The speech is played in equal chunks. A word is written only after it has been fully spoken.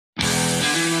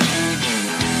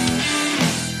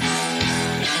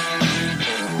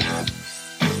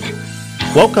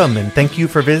Welcome and thank you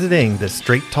for visiting the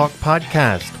Straight Talk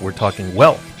Podcast. We're talking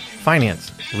wealth, finance,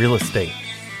 real estate.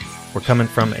 We're coming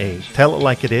from a tell it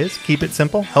like it is, keep it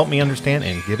simple, help me understand,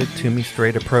 and give it to me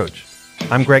straight approach.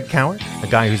 I'm Greg Cowart, a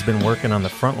guy who's been working on the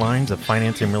front lines of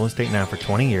finance and real estate now for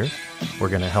 20 years. We're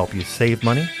going to help you save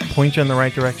money, point you in the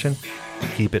right direction,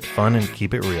 keep it fun, and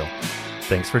keep it real.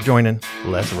 Thanks for joining.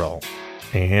 Let's roll.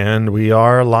 And we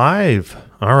are live.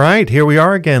 All right, here we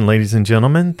are again, ladies and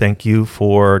gentlemen. Thank you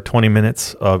for 20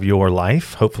 minutes of your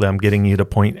life. Hopefully I'm getting you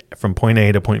from point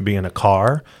A to point B in a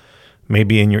car,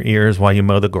 maybe in your ears while you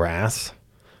mow the grass.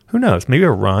 Who knows, maybe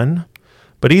a run.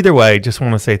 But either way, just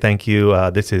want to say thank you.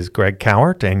 This is Greg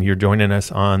Cowart, and you're joining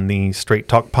us on the Straight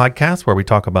Talk Podcast, where we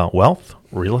talk about wealth,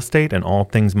 real estate, and all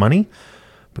things money,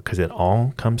 because it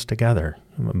all comes together.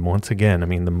 Once again, I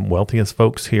mean, the wealthiest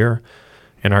folks here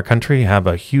in our country have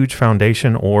a huge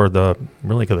foundation, or the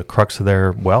crux of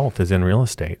their wealth is in real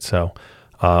estate. So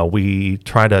we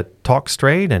try to talk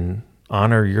straight and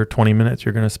honor your 20 minutes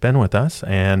you're going to spend with us.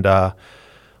 And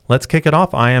let's kick it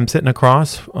off. I am sitting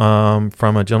across from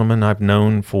a gentleman I've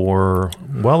known for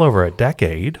well over a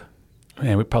decade.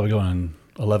 Man, we're probably going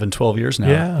 11, 12 years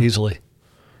now, easily.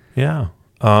 Yeah.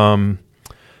 And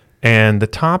the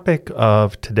topic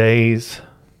of today's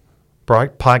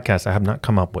podcast I have not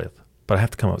come up with, but I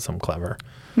have to come up with something clever.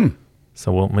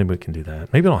 So maybe we can do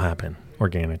that. Maybe it'll happen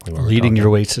organically. Leading your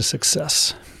way to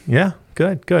success. Yeah,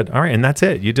 good. All right, and that's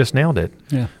it. You just nailed it.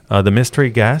 Yeah. The mystery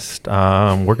guest,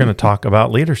 we're going to talk about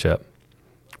leadership.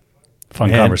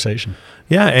 Fun conversation.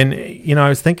 Yeah, and I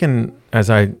was thinking as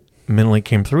I mentally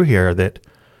came through here that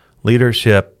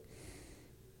leadership,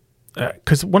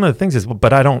 because one of the things is,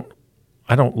 but I don't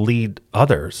lead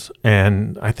others.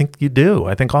 And I think you do.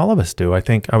 I think all of us do.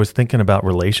 I was thinking about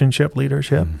relationship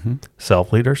leadership,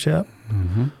 self-leadership,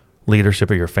 leadership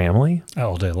of your family.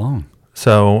 All day long.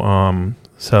 So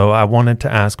I wanted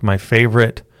to ask my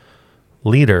favorite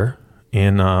leader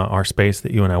in our space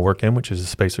that you and I work in, which is a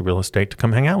space of real estate, to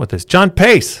come hang out with us. John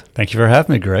Pace. Thank you for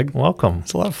having me, Greg. Welcome.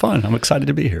 It's a lot of fun. I'm excited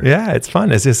to be here. Yeah, it's fun.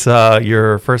 Is this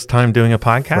your first time doing a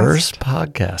podcast? First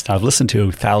podcast. I've listened to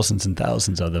thousands and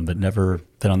thousands of them, but never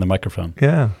been on the microphone.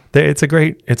 Yeah, it's a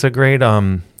great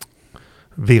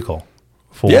vehicle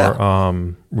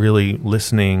for really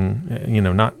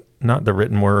listening. Not the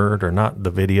written word or not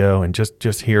the video, and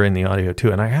just hearing the audio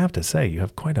too. And I have to say, you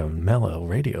have quite a mellow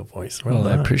radio voice. Well,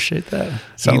 I appreciate that.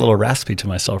 Sound a little raspy to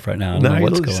myself right now. I don't know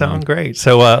what's going on. Sound great.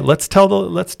 So let's tell.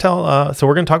 So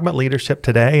we're going to talk about leadership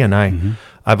today, and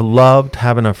I've loved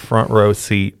having a front row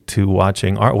seat to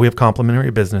watching. We have complementary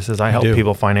businesses. I help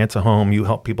people finance a home. You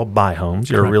help people buy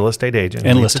homes. You're a real estate agent.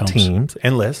 And list homes. Teams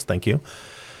and list. Thank you.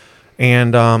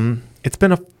 And it's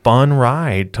been a fun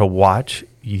ride to watch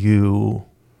you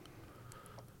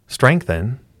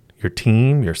strengthen your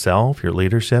team, yourself, your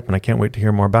leadership, and I can't wait to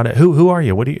hear more about it. Who are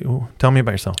you? Tell me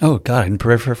about yourself? Oh God, I didn't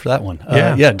prepare for that one.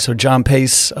 Yeah. So John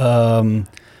Pace, own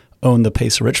the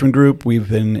Pace Richmond Group. We've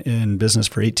been in business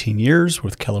for 18 years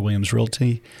with Keller Williams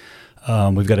Realty.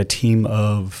 We've got a team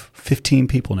of 15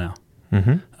 people now.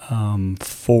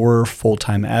 4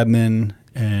 full-time admin,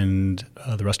 and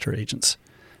the rest are agents.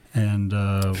 And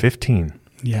 15.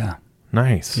 Yeah.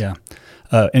 Nice. Yeah.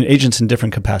 And agents in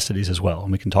different capacities as well.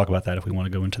 And we can talk about that if we want to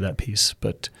go into that piece.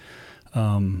 But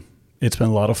it's been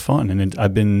a lot of fun. And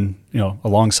I've been,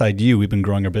 alongside you, we've been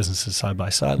growing our businesses side by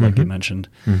side, like you mentioned.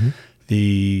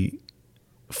 The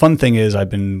fun thing is I've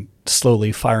been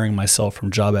slowly firing myself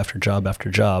from job after job after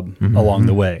job along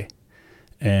the way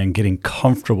and getting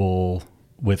comfortable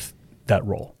with that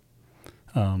role.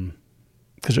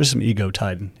 Because there's some ego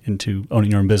tied into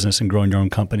owning your own business and growing your own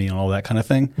company and all that kind of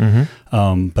thing.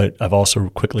 But I've also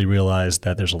quickly realized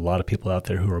that there's a lot of people out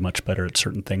there who are much better at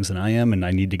certain things than I am, and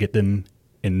I need to get them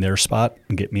in their spot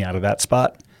and get me out of that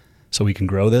spot so we can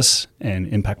grow this and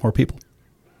impact more people.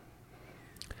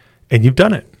 And you've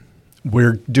done it.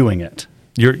 We're doing it.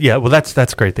 Well,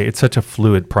 that's great. It's such a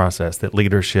fluid process that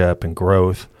leadership and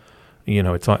growth,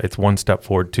 it's one step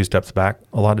forward, 2 steps back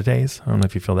a lot of days. I don't know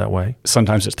if you feel that way.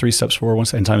 Sometimes it's 3 steps forward,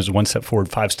 sometimes it's 1 step forward,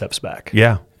 5 steps back.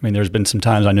 Yeah. I mean, there's been some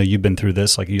times, I know you've been through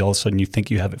this, like you all of a sudden you think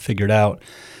you have it figured out,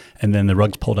 and then the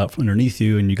rug's pulled out from underneath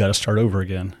you and you got to start over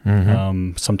again.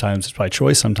 Sometimes it's by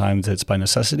choice, sometimes it's by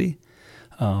necessity.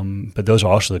 But those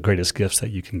are also the greatest gifts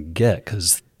that you can get,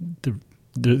 because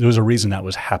there was a reason that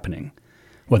was happening.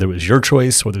 Whether it was your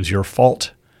choice, whether it was your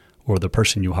fault, or the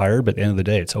person you hired, but at the end of the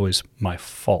day, it's always my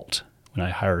fault when I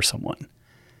hire someone.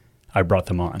 I brought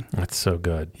them on. That's so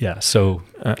good. Yeah. So,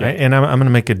 and I'm going to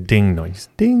make a ding noise,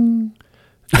 ding,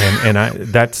 and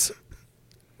that's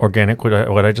organic.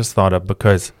 What I just thought of,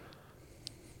 because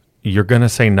you're going to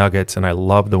say nuggets, and I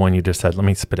love the one you just said. Let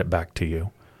me spit it back to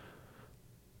you.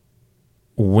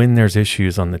 when there's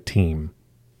issues on the team,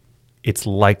 it's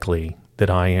likely that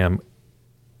I am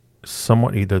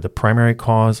somewhat either the primary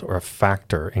cause or a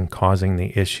factor in causing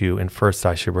the issue, and first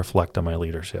I should reflect on my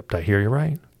leadership. Did I hear you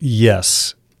right?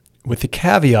 Yes, with the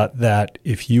caveat that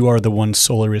if you are the one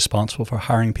solely responsible for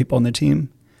hiring people on the team,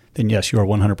 then yes, you are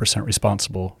 100%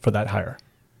 responsible for that hire.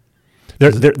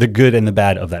 They're the good and the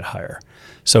bad of that hire.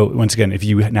 So once again, if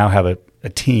you now have a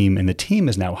team and the team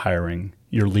is now hiring,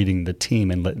 you're leading the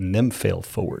team and letting them fail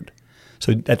forward.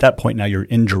 So at that point now you're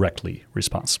indirectly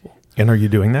responsible. And are you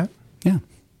doing that? Yeah.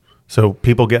 So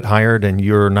people get hired and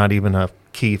you're not even a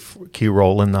key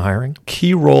role in the hiring?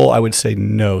 Key role, I would say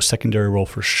no. Secondary role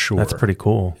for sure. That's pretty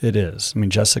cool. It is. I mean,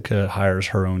 Jessica hires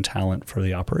her own talent for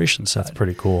the operations side. That's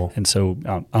pretty cool. And so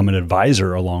I'm an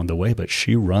advisor along the way, but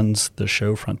she runs the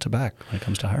show front to back when it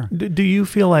comes to hiring. Do you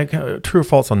feel like, true or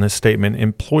false on this statement,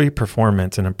 employee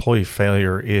performance and employee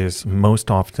failure is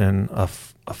most often a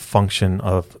function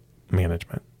of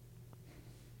management?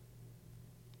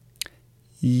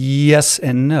 Yes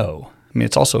and no. I mean,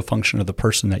 it's also a function of the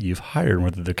person that you've hired and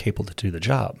whether they're capable to do the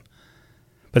job.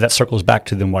 But that circles back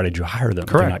to then why did you hire them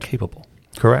if they're not capable?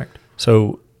 Correct.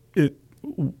 So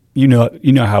you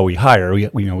know how we hire.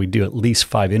 We do at least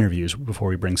 5 interviews before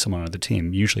we bring someone on the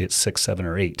team. Usually it's 6, 7,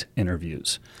 or 8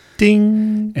 interviews.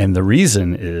 Ding. And the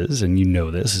reason is, and you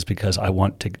know this, is because I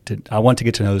want to get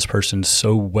to know this person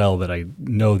so well that I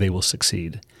know they will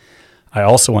succeed. I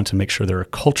also want to make sure they're a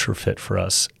culture fit for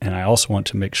us, and I also want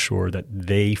to make sure that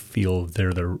they feel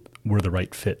we're the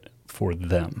right fit for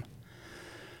them.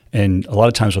 And a lot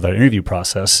of times with our interview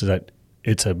process, that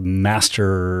it's a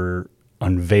master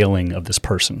unveiling of this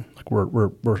person. Like we're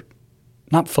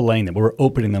not filleting them, but we're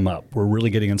opening them up. We're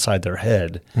really getting inside their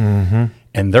head, and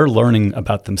they're learning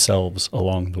about themselves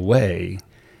along the way.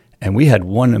 And we had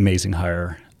one amazing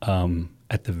hire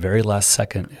at the very last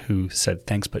second who said,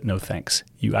 "Thanks, but no thanks.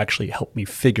 You actually helped me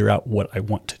figure out what I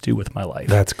want to do with my life."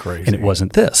 That's crazy. And it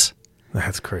wasn't this.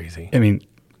 That's crazy. I mean,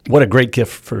 what a great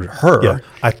gift for her. Yeah.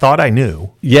 I thought I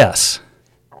knew. Yes.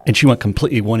 And she went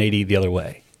completely 180 the other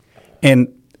way. And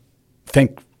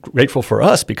grateful for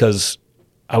us, because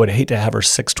I would hate to have her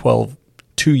 6, 12,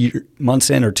 2 months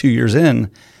in or 2 years in,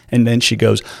 and then she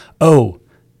goes, "Oh,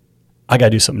 I got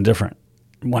to do something different.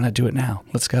 Why not do it now?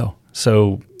 Let's go."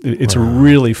 So it's a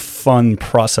really fun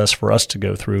process for us to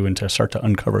go through and to start to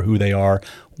uncover who they are,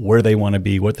 where they want to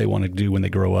be, what they want to do when they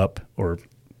grow up, or,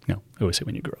 I always say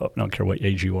when you grow up. I don't care what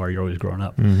age you are, you're always growing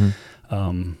up.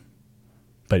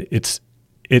 But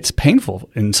it's painful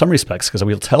in some respects, because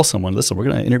we'll tell someone, "Listen, we're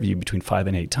going to interview you between 5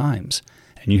 and 8 times,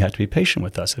 and you have to be patient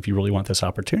with us if you really want this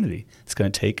opportunity. It's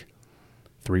going to take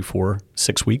 3, 4,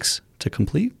 6 weeks to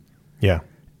complete." Yeah.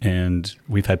 And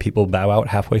we've had people bow out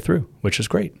halfway through, which is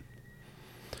great.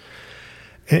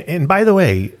 And by the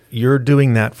way, you're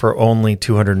doing that for only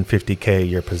 $250K a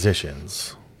year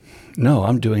positions. No,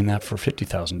 I'm doing that for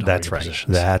 $50,000 That's right.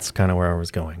 positions. That's kind of where I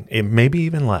was going. It may be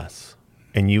even less.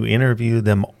 And you interview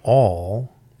them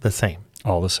all the same.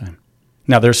 All the same.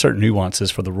 Now, there's certain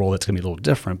nuances for the role that's going to be a little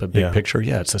different, but big picture,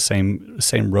 it's the same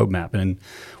roadmap. And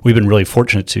we've been really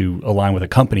fortunate to align with a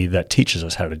company that teaches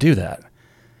us how to do that.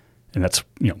 And that's,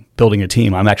 building a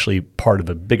team. I'm actually part of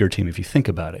a bigger team if you think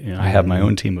about it. I have my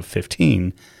own team of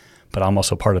 15, but I'm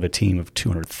also part of a team of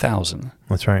 200,000.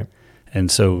 That's right. And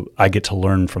so I get to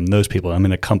learn from those people. I'm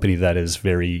in a company that is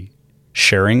very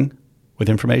sharing with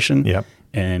information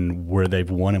and where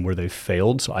they've won and where they've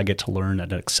failed. So I get to learn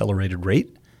at an accelerated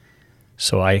rate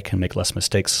so I can make less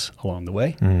mistakes along the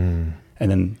way. And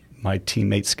then my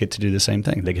teammates get to do the same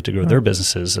thing. They get to grow their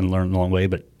businesses and learn along the way,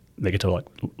 but they get to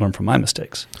learn from my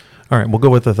mistakes. All right, we'll go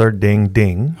with the third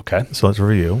ding. Okay. So let's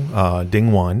review.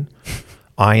 Ding 1,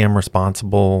 I am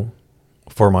responsible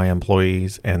for my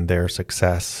employees, and their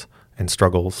success and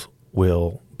struggles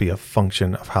will be a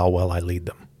function of how well I lead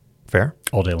them. Fair?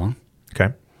 All day long.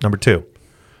 Okay. Number 2,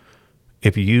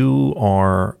 if you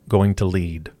are going to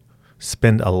lead,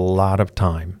 spend a lot of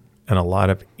time and a lot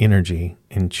of energy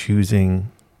in choosing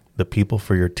the people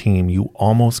for your team. You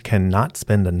almost cannot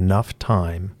spend enough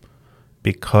time,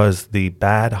 because the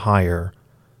bad hire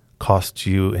costs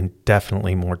you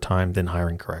indefinitely more time than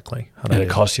hiring correctly. And it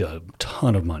costs you a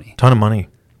ton of money. Ton of money.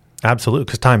 Absolutely,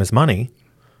 because time is money.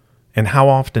 And how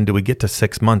often do we get to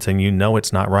 6 months and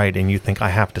it's not right, and you think, I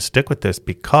have to stick with this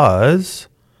because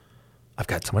I've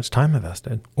got so much time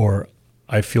invested. Or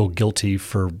I feel guilty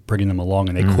for bringing them along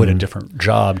and they quit a different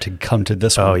job to come to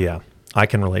this one. Oh, yeah. I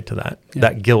can relate to that. Yeah.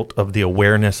 That guilt of the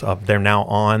awareness of they're now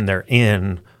on, they're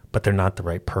in, but they're not the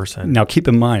right person. Now, keep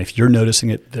in mind, if you're noticing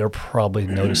it, they're probably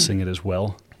noticing it as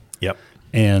well. Yep.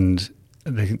 And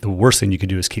the worst thing you could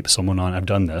do is keep someone on. I've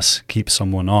done this. Keep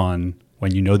someone on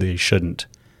when you know they shouldn't,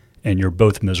 and you're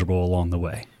both miserable along the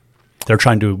way. They're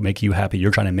trying to make you happy.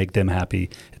 You're trying to make them happy.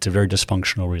 It's a very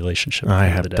dysfunctional relationship. I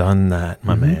have done that,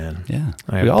 my man. Yeah.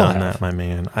 I have done that, my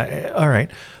man. All right.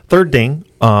 Third ding,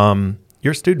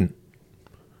 you're a student.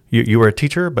 You were a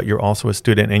teacher, but you're also a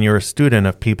student, and you're a student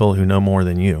of people who know more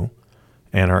than you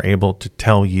and are able to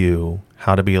tell you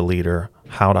how to be a leader,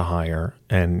 how to hire,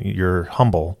 and you're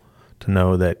humble to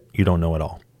know that you don't know it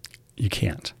all. You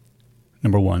can't.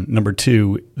 Number one. Number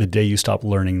two, the day you stop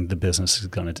learning, the business is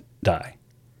going to die.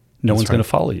 No one's going to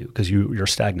follow you because you're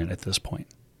stagnant at this point.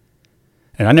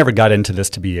 And I never got into this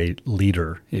to be a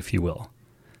leader, if you will.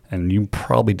 And you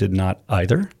probably did not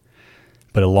either.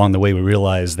 But along the way, we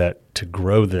realized that to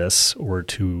grow this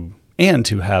to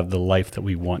have the life that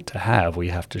we want to have, we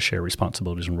have to share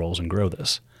responsibilities and roles and grow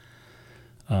this.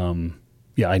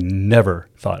 I never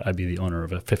thought I'd be the owner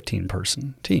of a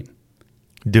 15-person team.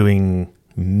 Doing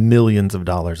millions of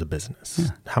dollars of business.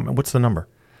 Yeah. What's the number?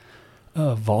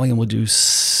 Volume will do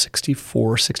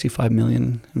 64, 65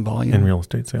 million in volume. In real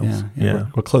estate sales. Yeah.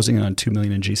 We're closing in on 2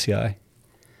 million in GCI.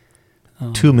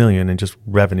 2 million in just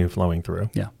revenue flowing through.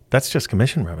 Yeah. That's just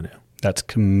commission revenue. That's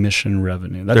commission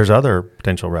revenue. There's other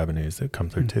potential revenues that come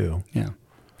through too. Yeah.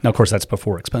 Now, of course, that's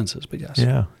before expenses, but yes.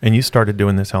 Yeah. And you started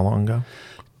doing this how long ago?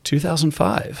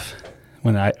 2005.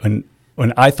 When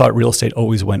I thought real estate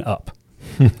always went up.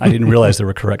 I didn't realize there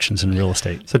were corrections in real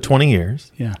estate. So 20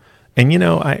 years. Yeah. And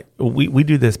we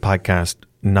do this podcast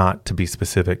not to be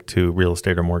specific to real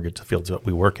estate or mortgage, the fields that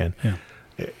we work in. Yeah.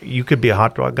 You could be a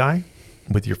hot dog guy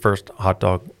with your first hot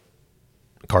dog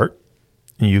cart.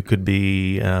 You could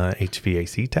be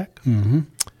HVAC tech. Mm-hmm.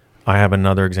 I have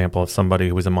another example of somebody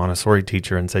who was a Montessori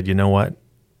teacher and said, you know what,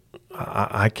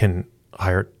 I can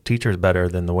hire teachers better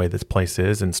than the way this place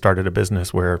is, and started a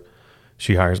business where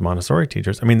she hires Montessori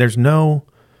teachers. I mean,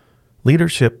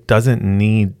 leadership doesn't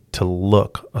need to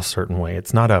look a certain way.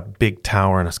 It's not a big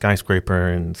tower and a skyscraper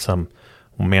and some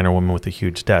man or woman with a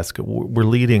huge desk. We're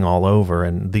leading all over,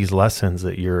 and these lessons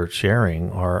that you're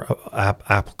sharing are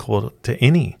applicable to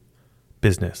any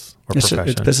business or profession.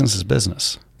 It's business is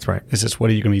business. That's right. It's just,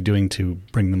 what are you going to be doing to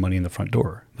bring the money in the front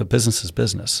door? But business is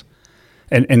business.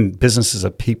 And business is a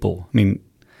people. I mean,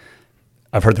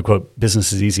 I've heard the quote,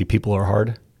 business is easy, people are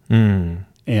hard.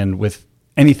 And with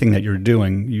anything that you're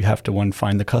doing, you have to, one,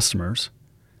 find the customers,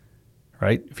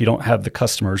 right? If you don't have the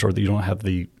customers, or you don't have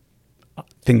the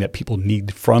thing that people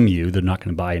need from you, they're not going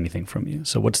to buy anything from you.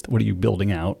 So what are you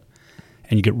building out?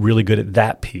 And you get really good at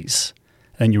that piece.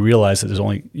 And you realize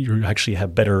that you actually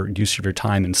have better use of your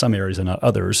time in some areas than not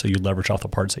others. So you leverage off the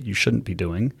parts that you shouldn't be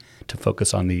doing to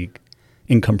focus on the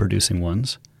income producing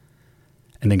ones,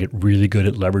 and then get really good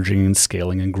at leveraging and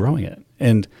scaling and growing it.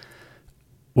 And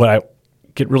what I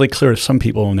get really clear with some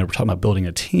people when they're talking about building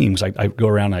a team, is I go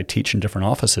around and I teach in different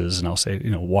offices, and I'll say,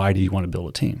 why do you want to build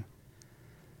a team?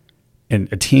 And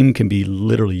a team can be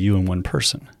literally you and one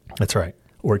person. That's right.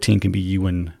 Or a team can be you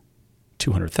and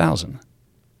 200,000.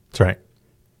 That's right.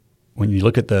 When you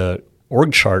look at the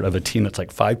org chart of a team that's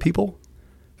like 5 people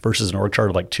versus an org chart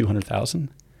of like 200,000,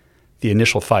 the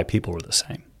initial 5 people were the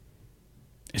same.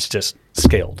 It's just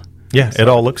scaled. Yeah, it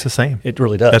all looks the same. It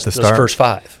really does. At the start. Those first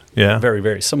 5. Yeah. Very,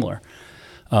 very similar.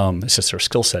 It's just their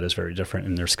skill set is very different,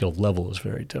 and their skill level is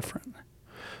very different.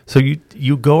 So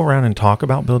you go around and talk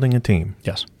about building a team.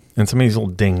 Yes. And some of these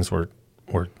little dings we're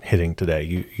hitting today.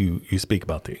 You speak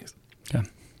about these. Yeah.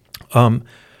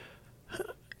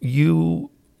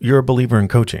 You're a believer in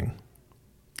coaching.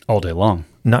 All day long.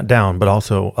 Not down, but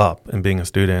also up, and being a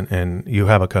student, and you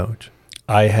have a coach.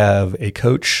 I have a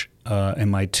coach,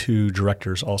 and my 2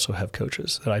 directors also have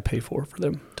coaches that I pay for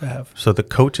them to have. So the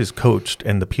coach is coached,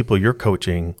 and the people you're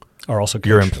coaching are also coached.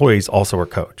 Your employees also are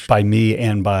coached. By me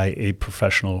and by a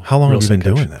professional. How long have you been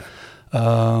doing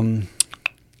that?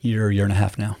 Year and a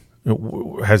half now.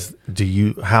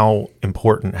 How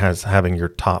important has having your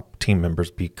top team members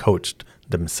be coached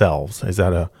themselves? Is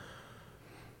that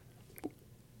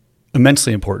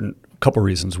immensely important? A couple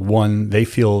reasons. One, they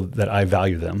feel that I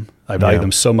value them. I value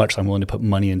them so much I'm willing to put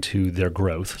money into their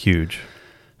growth. Huge.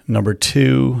 Number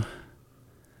 2,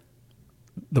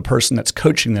 the person that's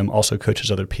coaching them also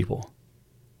coaches other people.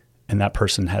 And that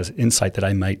person has insight that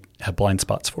I might have blind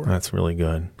spots for. That's really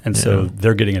good. And so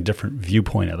they're getting a different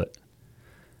viewpoint of it.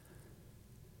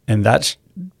 And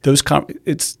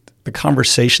it's the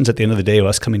conversations at the end of the day of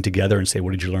us coming together and say,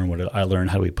 what did you learn? What did I learn?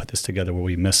 How do we put this together? What are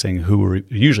we missing?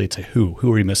 Usually it's who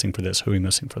are we missing for this? Who are we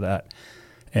missing for that?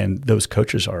 And those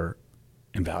coaches are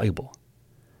invaluable.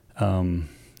 What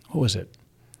was it?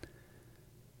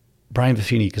 Brian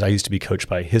Buffini, because I used to be coached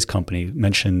by his company,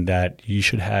 mentioned that you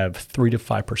should have 3 to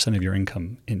 5% of your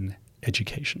income in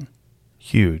education.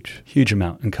 Huge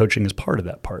amount. And coaching is part of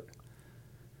that part.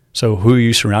 So who are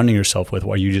you surrounding yourself with?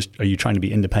 Are you trying to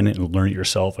be independent and learn it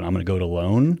yourself and I'm going to go it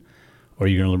alone? Or are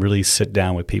you going to really sit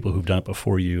down with people who've done it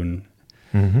before you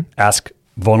and ask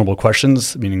vulnerable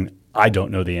questions, meaning I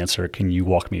don't know the answer. Can you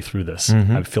walk me through this?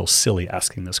 I feel silly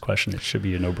asking this question. It should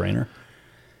be a no-brainer.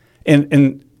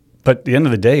 But at the end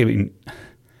of the day, I mean,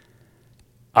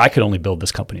 I could only build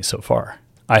this company so far.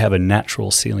 I have a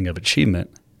natural ceiling of achievement.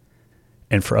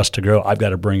 And for us to grow, I've got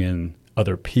to bring in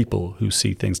other people who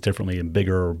see things differently and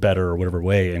bigger or better or whatever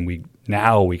way. And we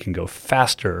can go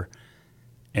faster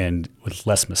and with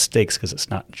less mistakes because it's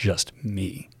not just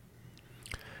me.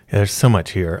 Yeah, there's so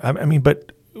much here. I mean,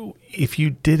 but if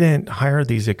you didn't hire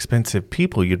these expensive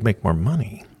people, you'd make more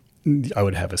money. I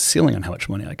would have a ceiling on how much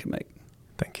money I could make.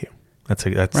 Thank you. That's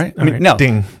right. I mean, right. No.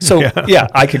 Ding. So yeah,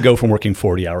 I could go from working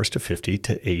 40 hours to 50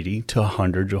 to 80 to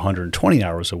 100 to 120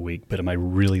 hours a week. But am I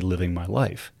really living my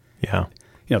life? Yeah.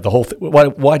 You know, the whole thing.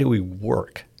 Why do we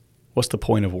work? What's the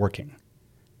point of working?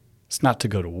 It's not to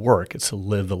go to work. It's to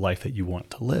live the life that you want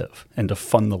to live and to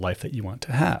fund the life that you want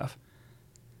to have.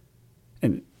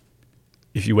 And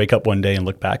if you wake up one day and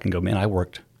look back and go, man, I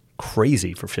worked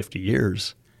crazy for 50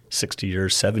 years, 60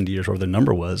 years, 70 years, whatever the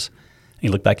number was, and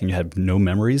you look back and you have no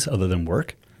memories other than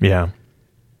work. Yeah.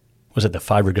 Was it The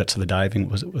 5 Regrets of the Diving?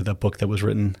 Was it the book that was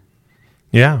written?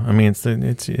 Yeah. I mean,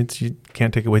 it's you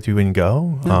can't take it with you when you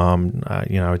go. No.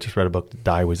 I just read a book,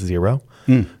 Die with Zero,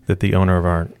 that the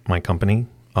owner of my company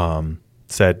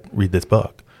said, read this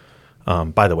book.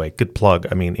 By the way, good plug.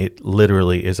 I mean, it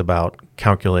literally is about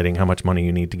calculating how much money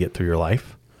you need to get through your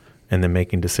life and then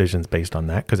making decisions based on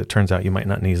that, because it turns out you might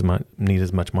not need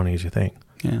as much money as you think.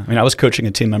 Yeah. I mean, I was coaching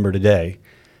a team member today,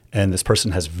 and this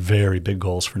person has very big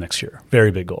goals for next year, very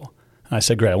big goal. And I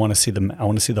said, great, I want to see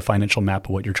the financial map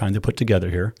of what you're trying to put together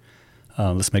here.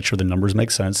 Let's make sure the numbers make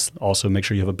sense. Also, make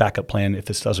sure you have a backup plan if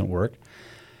this doesn't work.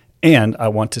 And I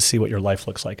want to see what your life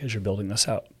looks like as you're building this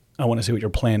out. I want to see what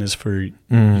your plan is for you.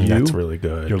 That's really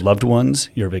good. Your loved ones,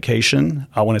 your vacation.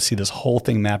 I want to see this whole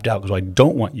thing mapped out, because what I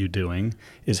don't want you doing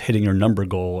is hitting your number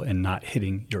goal and not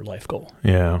hitting your life goal.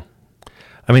 Yeah.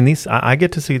 I mean, I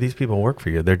get to see these people work for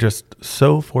you. They're just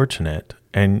so fortunate,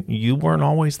 and you weren't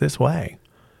always this way.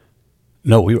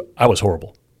 No, I was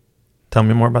horrible. Tell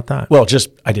me more about that. Well,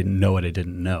 just I didn't know what I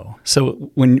didn't know.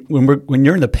 So when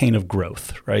you're in the pain of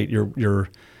growth, right?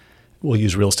 We'll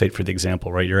use real estate for the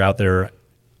example, right? You're out there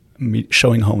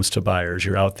showing homes to buyers.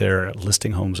 You're out there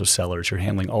listing homes with sellers. You're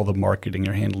handling all the marketing.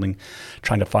 You're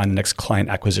trying to find the next client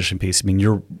acquisition piece. I mean,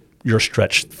 you're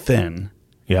stretched thin.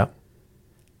 Yeah.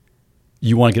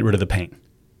 You want to get rid of the pain.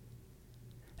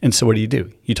 And so what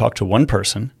do? You talk to one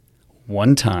person,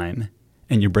 one time,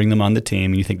 and you bring them on the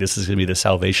team, and you think this is going to be the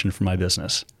salvation for my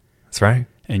business. That's right.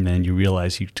 And then you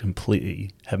realize you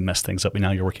completely have messed things up. And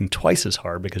now you're working twice as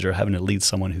hard because you're having to lead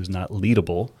someone who's not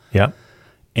leadable. Yeah.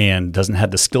 And doesn't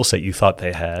have the skill set you thought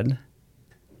they had.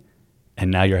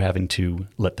 And now you're having to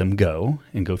let them go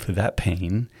and go through that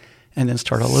pain and then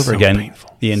start all over again.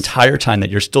 Painful. The entire time that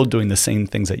you're still doing the same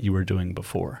things that you were doing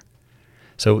before.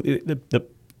 So the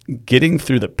getting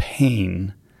through the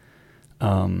pain,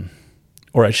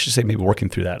 or I should say maybe working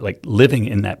through that, like living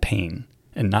in that pain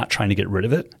and not trying to get rid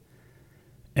of it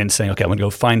and saying, okay, I'm going to go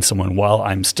find someone while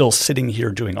I'm still sitting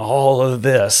here doing all of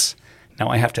this. Now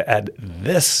I have to add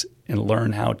this and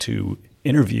learn how to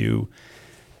interview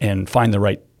and find the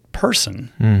right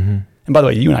person. Mm-hmm. And by the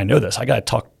way, you and I know this. I got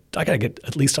to get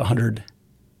at least 100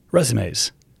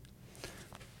 resumes.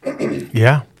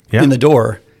 Yeah. In the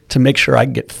door to make sure I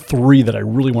get 3 that I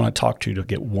really want to talk to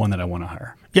get 1 that I want to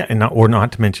hire. Yeah. And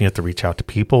not to mention you have to reach out to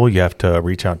people. You have to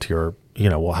reach out to your,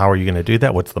 how are you going to do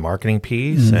that? What's the marketing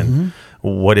piece? Mm-hmm. And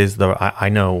what is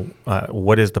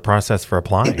what is the process for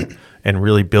applying and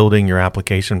really building your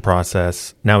application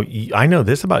process? Now, I know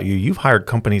this about you. You've hired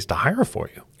companies to hire for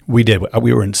you. We did.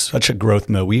 We were in such a growth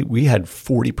mode. We had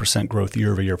 40% growth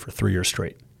year over year for 3 years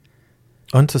straight.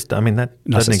 That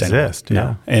doesn't exist.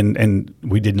 No. Yeah. And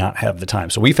we did not have the time.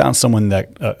 So we found someone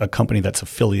a company that's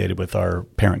affiliated with our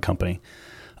parent company,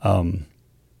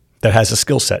 that has a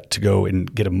skill set to go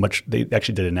and get they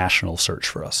actually did a national search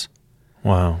for us.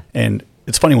 Wow. And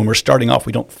it's funny, when we're starting off,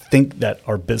 we don't think that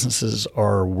our businesses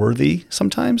are worthy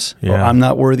sometimes. Yeah. Or I'm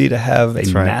not worthy to have a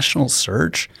national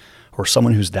search or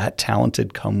someone who's that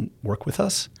talented come work with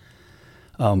us.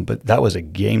 But that was a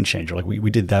game changer. Like we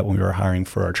did that when we were hiring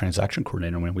for our transaction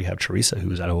coordinator, when we have Teresa,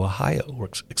 who's out of Ohio,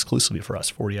 works exclusively for us,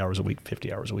 40 hours a week,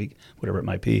 50 hours a week, whatever it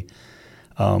might be.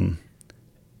 And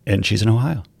she's in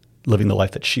Ohio, living the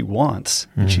life that she wants,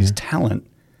 and she's talent,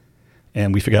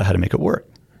 and we figured out how to make it work.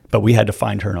 But we had to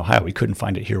find her in Ohio. We couldn't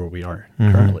find it here where we are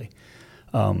currently.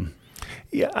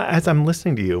 Yeah, as I'm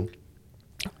listening to you,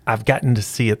 I've gotten to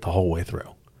see it the whole way through.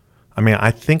 I mean,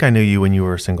 I think I knew you when you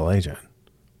were a single agent,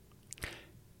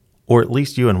 or at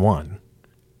least you and one.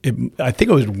 I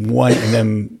think it was one, and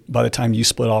then by the time you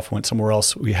split off and went somewhere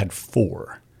else, we had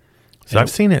 4. So I've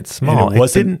seen it small. It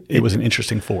was an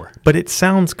interesting 4. But it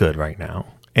sounds good right now.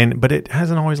 But it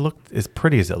hasn't always looked as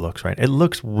pretty as it looks, right? It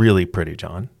looks really pretty,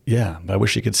 John. Yeah, but I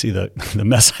wish you could see the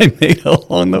mess I made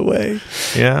along the way.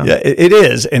 Yeah. Yeah, it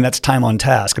is, and that's time on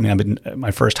task. I mean,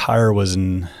 my first hire was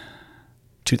in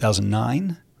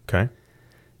 2009. Okay.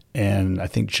 And I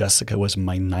think Jessica was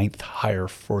my 9th hire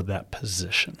for that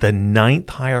position. The 9th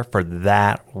hire for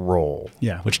that role.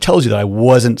 Yeah, which tells you that I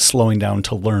wasn't slowing down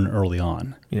to learn early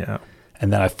on. Yeah.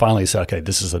 And then I finally said, okay,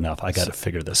 this is enough. I got to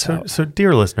figure this out. So,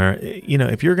 dear listener,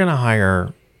 if you're going to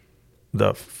hire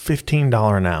the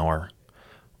 $15 an hour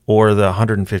or the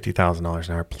 $150,000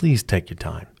 an hour, please take your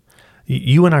time.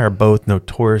 You and I are both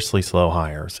notoriously slow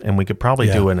hires, and we could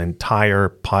probably do an entire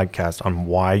podcast on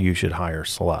why you should hire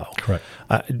slow. Correct.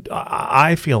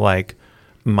 I feel like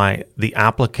the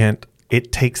applicant,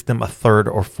 it takes them a 3rd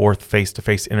or 4th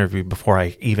face-to-face interview before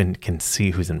I even can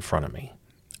see who's in front of me.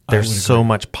 There's so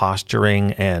much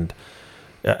posturing, and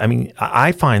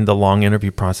I find the long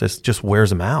interview process just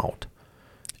wears them out.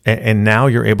 And now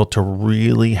you're able to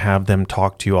really have them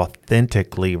talk to you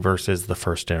authentically versus the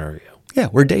first interview. Yeah,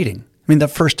 we're dating. I mean,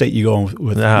 that first date you go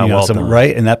with someone, done.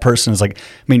 right? And that person is like,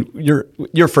 I mean,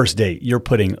 your first date, you're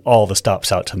putting all the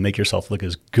stops out to make yourself look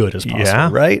as good as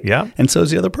possible, right? Yeah. And so is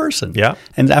the other person. Yeah.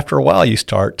 And after a while, you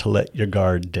start to let your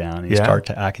guard down. And you start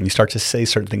to act, and you start to say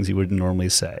certain things you wouldn't normally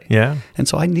say. Yeah. And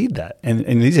so I need that. And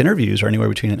these interviews are anywhere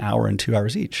between an hour and 2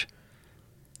 hours each.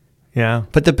 Yeah.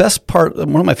 But the best part,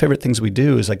 one of my favorite things we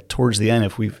do is like towards the end,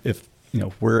 if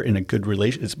we're in a good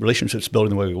relationship's building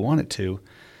the way we want it to,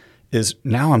 is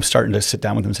now I'm starting to sit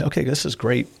down with them and say, okay, this is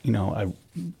great.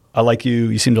 I like you.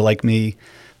 You seem to like me.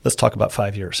 Let's talk about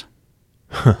 5 years.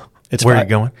 Where are you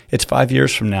going? It's 5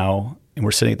 years from now, and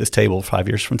we're sitting at this table 5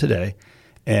 years from today,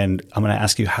 and I'm going to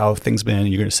ask you how things been, and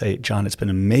you're going to say, John, it's been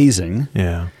amazing.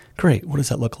 Yeah. Great. What does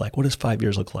that look like? What does 5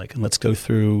 years look like? And let's go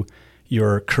through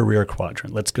your career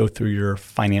quadrant. Let's go through your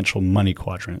financial money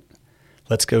quadrant.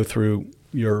 Let's go through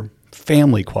your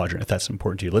family quadrant, if that's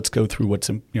important to you. Let's go through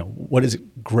what is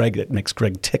Greg that makes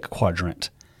Greg tick quadrant.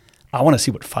 I want to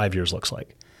see what 5 years looks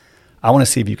like. I want to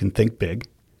see if you can think big.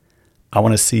 I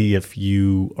want to see if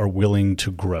you are willing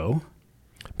to grow.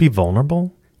 Be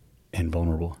vulnerable. And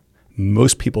vulnerable.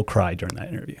 Most people cry during that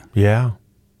interview. Yeah.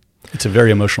 It's a very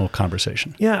emotional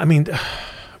conversation. Yeah. I mean,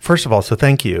 first of all, so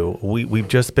thank you. We've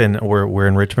just we're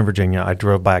in Richmond, Virginia. I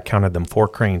drove by, I counted them 4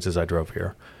 cranes as I drove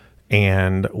here.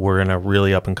 And we're in a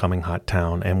really up-and-coming hot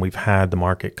town, and we've had the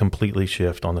market completely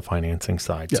shift on the financing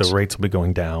side. Yes. So rates will be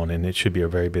going down, and it should be a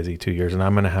very busy 2 years, and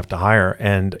I'm going to have to hire.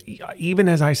 And even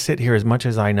as I sit here, as much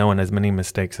as I know and as many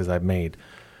mistakes as I've made,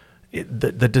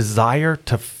 the desire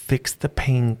to fix the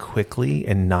pain quickly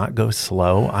and not go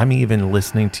slow, I'm even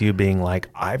listening to you being like,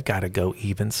 I've got to go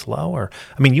even slower.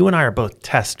 I mean, you and I are both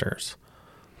testers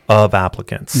of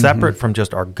applicants, separate from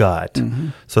just our gut. Mm-hmm.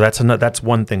 So that's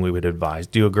one thing we would advise.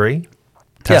 Do you agree?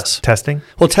 Yes. Testing?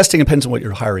 Well, testing depends on what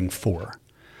you're hiring for.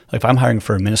 Like if I'm hiring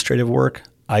for administrative work,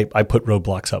 I put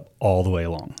roadblocks up all the way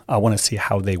along. I want to see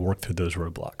how they work through those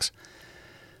roadblocks.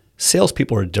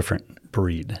 Salespeople are a different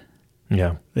breed.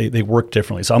 Yeah. They work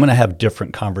differently. So I'm going to have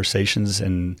different conversations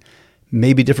and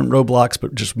maybe different roadblocks,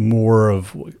 but just more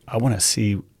of I want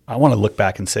to look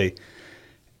back and say,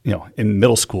 in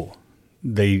middle school,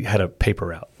 they had a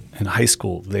paper out. In high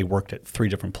school, they worked at 3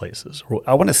 different places.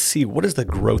 I want to see what is the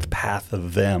growth path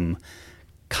of them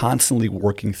constantly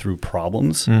working through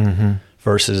problems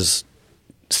versus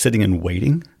sitting and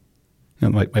waiting.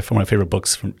 One of my favorite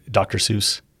books from Dr.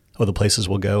 Seuss, Oh, the Places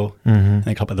We'll Go, and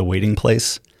they call it The Waiting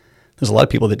Place. There's a lot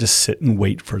of people that just sit and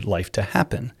wait for life to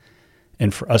happen.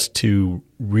 And for us to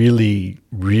really,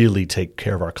 really take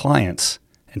care of our clients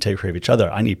and take care of each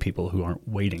other, I need people who aren't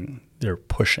waiting. They're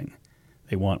pushing.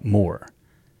 They want more,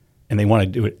 and they want to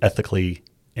do it ethically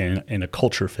and in a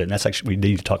culture fit. And that's actually, we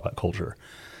need to talk about culture,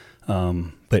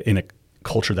 but in a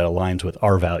culture that aligns with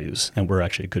our values, and we're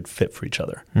actually a good fit for each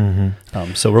other.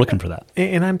 So we're looking for that.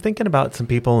 And I'm thinking about some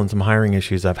people and some hiring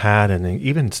issues I've had, and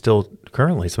even still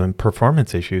currently some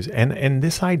performance issues. And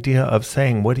this idea of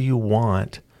saying, what do you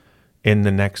want in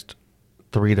the next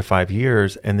 3 to 5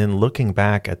 years, and then looking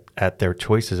back at their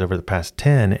choices over the past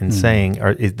 10 and saying,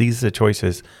 is these the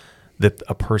choices that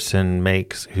a person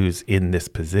makes who's in this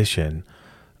position?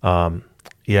 Hiring's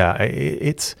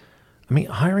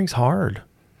hard.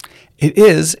 It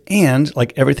is, and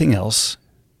like everything else,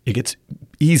 it gets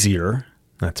easier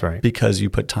That's right. because you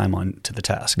put time on to the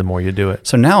task. The more you do it.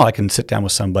 So now I can sit down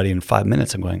with somebody in 5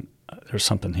 minutes and going, there's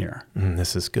something here.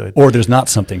 This is good. Or there's not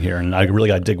something here. And I really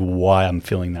got to dig why I'm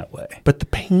feeling that way. But the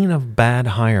pain of bad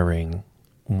hiring,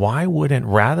 why wouldn't,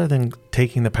 rather than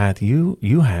taking the path you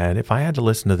had, if I had to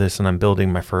listen to this and I'm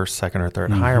building my first, second, or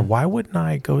third hire, why wouldn't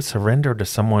I go surrender to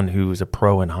someone who's a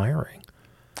pro in hiring?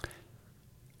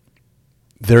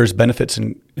 There's benefits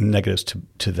and negatives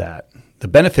to that. The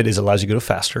benefit is it allows you to go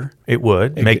faster. It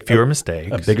would make fewer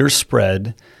mistakes. A bigger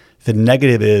spread. The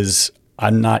negative is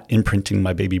I'm not imprinting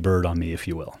my baby bird on me, if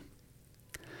you will.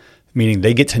 Meaning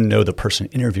they get to know the person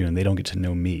interviewing, they don't get to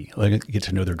know me. They get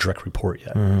to know their direct report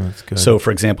yet. That's good. So,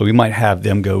 for example, we might have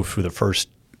them go through the first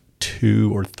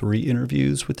 2 or 3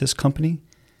 interviews with this company,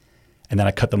 and then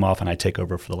I cut them off and I take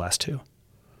over for the last 2.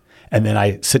 And then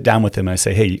I sit down with them and I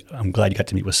say, hey, I'm glad you got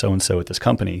to meet with so-and-so at this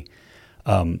company.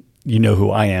 You know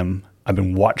who I am. I've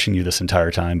been watching you this entire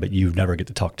time, but you never get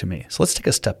to talk to me. So let's take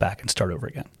a step back and start over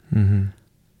again.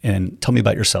 And tell me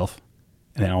about yourself.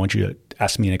 And then I want you to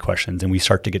ask me any questions. And we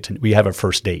start to we have a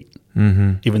first date.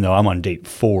 Even though I'm on date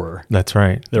 4. That's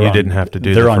right. You didn't have to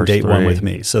do They're the on first date 3. 1 with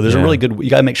me. So there's a really good, you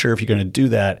got to make sure if you're going to do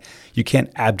that, you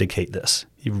can't abdicate this.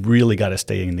 You really got to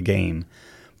stay in the game.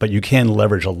 But you can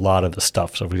leverage a lot of the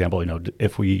stuff. So, for example,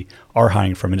 if we are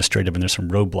hiring for administrative and there's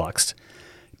some roadblocks,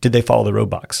 did they follow the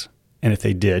roadblocks? And if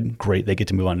they did, great, they get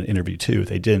to move on to interview 2. If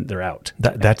they didn't, they're out.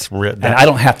 That's real. And I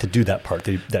don't have to do that part.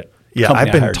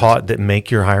 I've been taught that make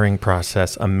your hiring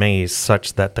process a maze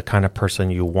such that the kind of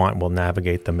person you want will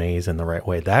navigate the maze in the right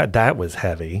way. That was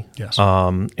heavy. Yes.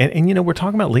 And we're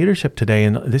talking about leadership today,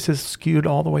 and this is skewed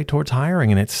all the way towards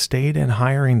hiring, and it's stayed in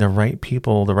hiring the right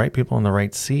people in the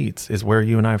right seats is where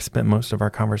you and I have spent most of our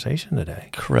conversation today.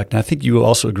 Correct. And I think you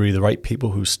also agree the right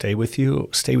people who stay with you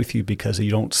because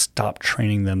you don't stop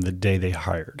training them the day they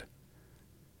hired.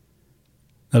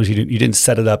 In other words, you didn't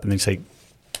set it up and then say,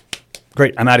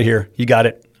 great, I'm out of here. You got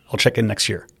it. I'll check in next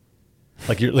year.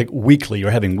 You're weekly.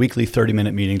 You're having weekly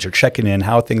 30-minute meetings. You're checking in.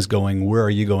 How are things going? Where are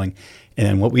you going?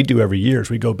 And what we do every year is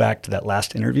we go back to that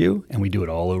last interview and we do it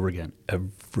all over again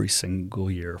every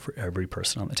single year for every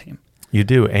person on the team. You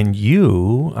do. And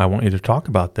I want you to talk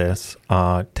about this.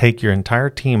 Take your entire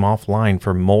team offline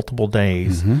for multiple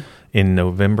days in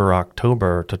November,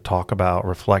 October to talk about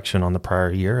reflection on the prior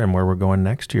year and where we're going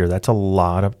next year. That's a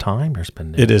lot of time you're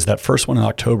spending. It is. That first one in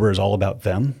October is all about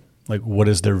them. What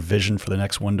is their vision for the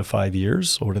next 1 to 5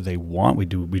 years? What do they want? We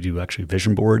do actually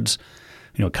vision boards,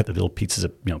 cut the little pieces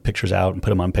of pictures out and put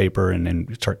them on paper and then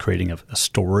start creating a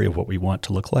story of what we want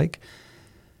to look like.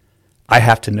 I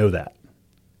have to know that.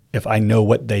 If I know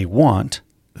what they want,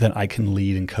 then I can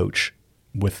lead and coach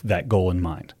with that goal in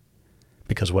mind.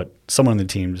 Because what someone on the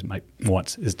team might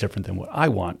want is different than what I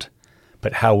want,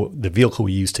 but how the vehicle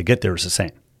we use to get there is the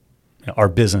same. Our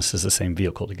business is the same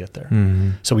vehicle to get there.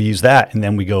 So we use that, and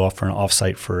then we go off for an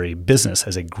offsite for a business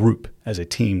as a group, as a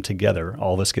team together.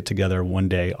 All of us get together one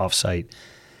day offsite,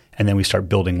 and then we start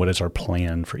building what is our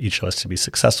plan for each of us to be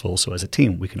successful. So as a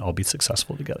team, we can all be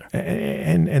successful together.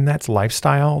 And that's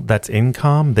lifestyle, that's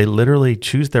income. They literally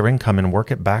choose their income and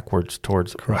work it backwards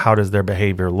towards how does their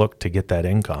behavior look to get that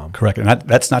income. Correct. And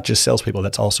that's not just salespeople,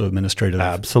 that's also administrative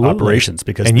operations.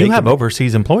 And you have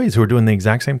overseas employees who are doing the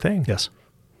exact same thing. Yes.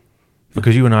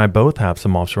 Because you and I both have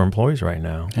some offshore employees right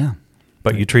now. Yeah.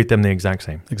 But you treat them the exact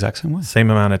same. Exact same way.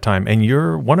 Same amount of time. And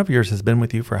one of yours has been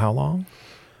with you for how long?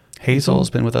 Hazel's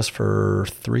been with us for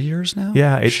 3 years now.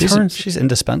 Yeah, she's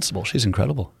indispensable. She's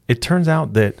incredible. It turns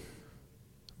out that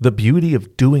the beauty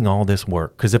of doing all this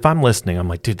work, because if I'm listening, I'm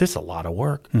like, dude, this is a lot of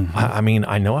work. I mean,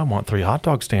 I know I want 3 hot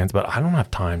dog stands, but I don't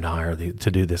have time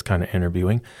to do this kind of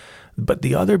interviewing. But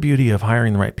the other beauty of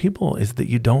hiring the right people is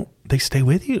that they stay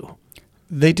with you.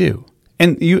 They do.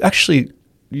 And you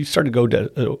start to go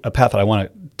to a path that I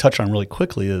want to touch on really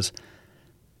quickly is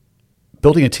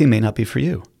building a team may not be for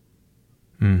you.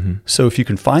 So if you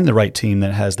can find the right team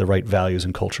that has the right values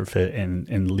and culture fit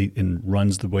and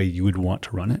runs the way you would want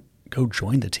to run it, go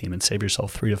join the team and save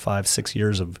yourself 3 to 5, 6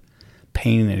 years of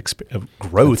pain and of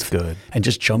growth. That's good. And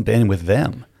just jump in with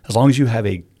them. As long as you have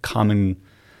a common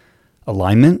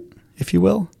alignment, if you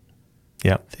will,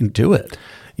 then do it.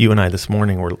 You and I this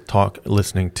morning were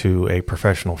listening to a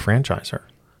professional franchisor,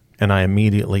 and I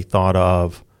immediately thought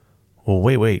of, well,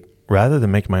 wait. Rather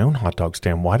than make my own hot dog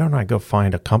stand, why don't I go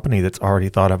find a company that's already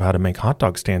thought of how to make hot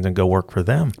dog stands and go work for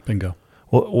them? Bingo.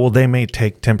 Well, they may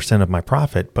take 10% of my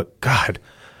profit, but God,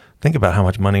 think about how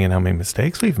much money and how many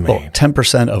mistakes we've made. Well,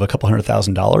 10% of a couple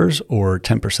 $100,000 or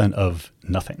 10% of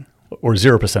nothing or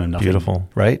 0% of nothing. Beautiful.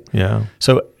 Right? Yeah.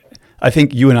 So I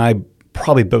think you and I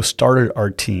probably both started our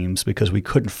teams because we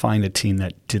couldn't find a team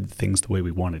that did things the way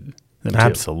we wanted. them too.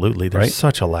 Absolutely. There's right?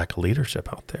 such a lack of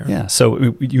leadership out there. Yeah.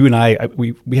 So you and I,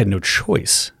 we had no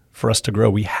choice. For us to grow,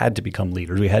 we had to become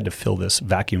leaders. We had to fill this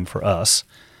vacuum for us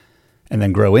and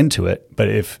then grow into it. But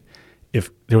if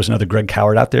there was another Greg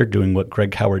Coward out there doing what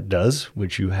Greg Coward does,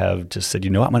 which you have just said,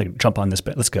 I'm going to jump on this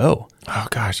bet. Let's go. Oh,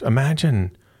 gosh.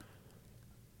 Imagine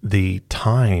the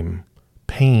time,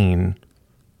 pain,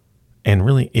 and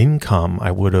really income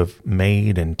I would have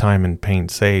made and time and pain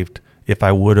saved if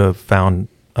I would have found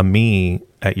a me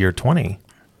at year 20. I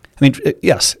mean,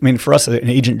 yes. I mean, for us, an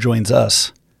agent joins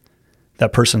us.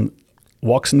 That person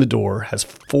walks in the door, has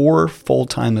 4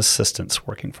 full-time assistants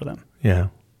working for them. Yeah.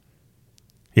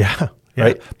 Yeah.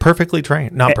 Right? Perfectly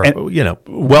trained. Not perfect,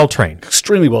 well-trained.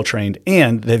 Extremely well-trained.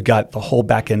 And they've got the whole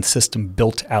back-end system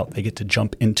built out. They get to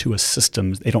jump into a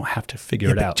system. They don't have to figure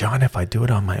it out. John, if I do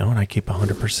it on my own, I keep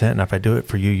 100%. And if I do it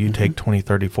for you, you take 20,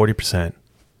 30, 40%.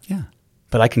 Yeah.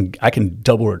 But I can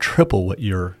double or triple what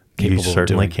you're capable of doing. You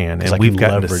certainly can. And we've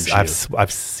got this,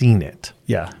 I've seen it.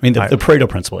 Yeah. I mean, the Pareto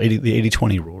principle, the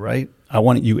 80-20 rule, right? I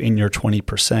want you in your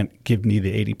 20%. Give me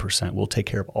the 80%. We'll take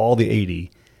care of all the 80,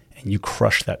 and you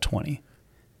crush that 20.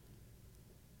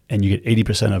 And you get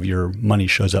 80% of your money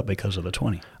shows up because of the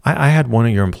 20. I had one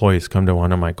of your employees come to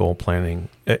one of my goal planning,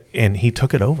 and he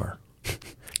took it over.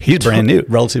 He's brand new,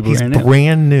 relatively brand new. He's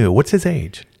brand new. What's his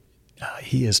age?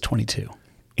 He is 22.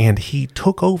 And he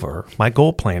took over my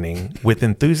goal planning with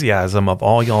enthusiasm of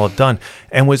all y'all have done,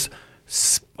 and was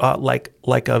like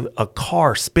a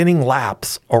car spinning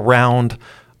laps around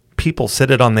people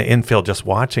seated on the infield just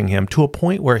watching him, to a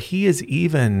point where he is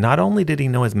even, not only did he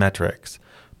know his metrics,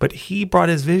 but he brought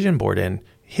his vision board in.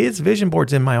 His vision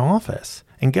board's in my office.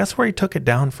 And guess where he took it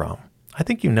down from? I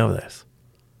think you know this.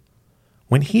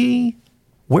 Where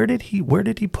did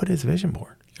he put his vision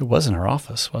board? It was in our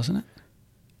office, wasn't it?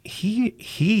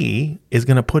 He is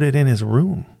going to put it in his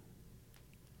room.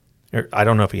 I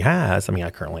don't know if he has. I mean,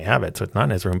 I currently have it, so it's not in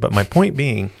his room. But my point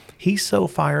being, he's so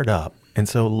fired up and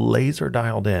so laser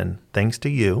dialed in, thanks to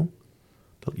you,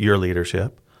 your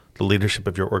leadership, the leadership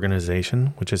of your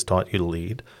organization, which has taught you to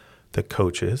lead, the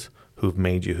coaches who've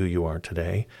made you who you are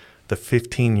today, the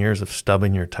 15 years of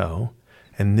stubbing your toe.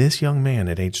 And this young man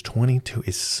at age 22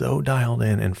 is so dialed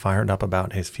in and fired up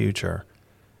about his future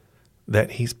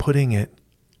that he's putting it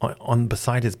on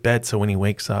beside his bed, so when he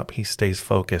wakes up, he stays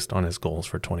focused on his goals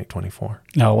for 2024.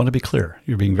 Now, I want to be clear.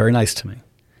 You're being very nice to me.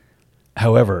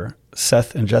 However,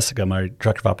 Seth and Jessica, my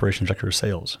director of operations, director of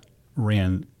sales,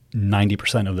 ran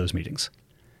 90% of those meetings.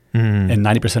 And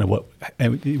 90% of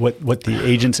what the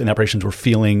agents and operations were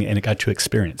feeling, and it got to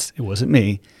experience. It wasn't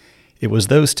me. It was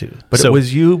those two. But it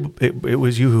was you. It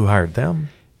was you who hired them.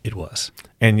 It was.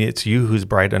 And it's you who's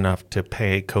bright enough to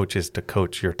pay coaches to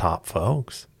coach your top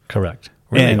folks. Correct.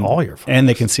 Really, all your folks. And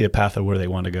they can see a path of where they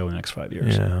want to go in the next 5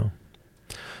 years. Yeah.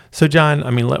 So, John, I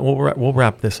mean, we'll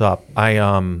wrap this up.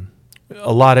 A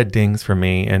lot of dings for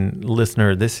me. And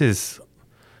listener, this is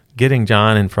getting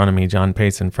John in front of me, John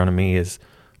Pace in front of me, is,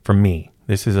 for me,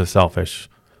 this is a selfish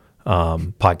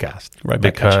podcast. Right.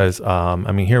 Because,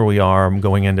 I mean, here we are. I'm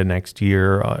going into next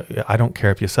year. I don't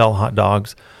care if you sell hot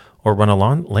dogs or run a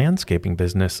landscaping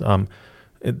business.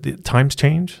 The times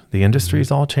change. The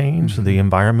industries all change. The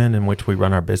environment in which we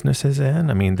run our businesses in.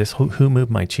 I mean, this who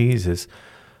moved my cheese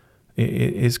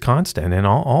is constant in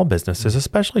all businesses,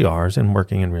 especially ours, and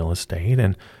working in real estate.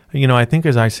 And, I think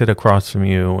as I sit across from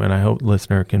you, and I hope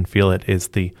listener can feel it, is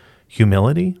the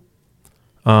humility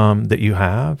that you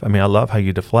have. I mean, I love how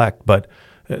you deflect, but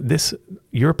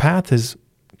your path has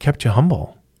kept you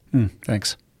humble.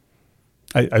 Thanks.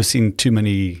 I've seen too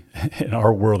many, in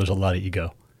our world, there's a lot of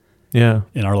ego. Yeah.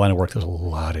 In our line of work, there's a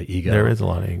lot of ego. There is a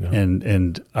lot of ego.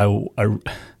 And I when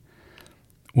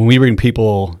we bring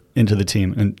people into the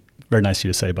team, and very nice of you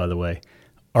to say, by the way,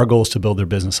 our goal is to build their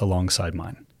business alongside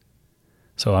mine.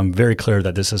 So I'm very clear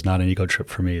that this is not an ego trip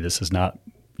for me. This is not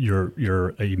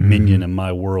you're a minion in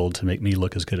my world to make me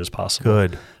look as good as possible.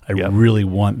 Good. I really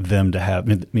want them to have,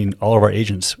 I mean, all of our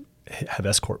agents have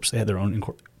S Corps. They have their own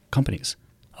companies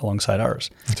alongside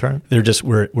ours. That's right. They're just,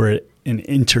 we're an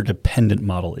interdependent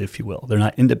model, if you will. They're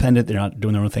not independent. They're not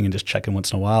doing their own thing and just checking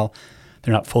once in a while.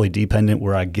 They're not fully dependent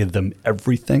where I give them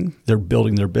everything. They're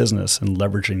building their business and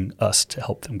leveraging us to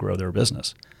help them grow their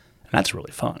business. And that's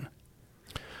really fun.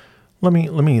 Let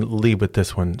me lead with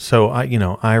this one. So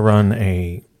I run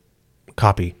a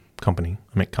copy company.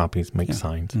 I make copies, make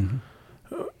signs.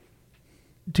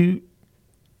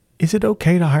 Is it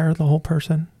okay to hire the whole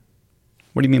person?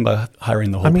 What do you mean by hiring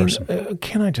the whole person?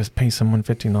 Can I just pay someone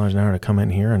 $15 an hour to come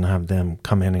in here and have them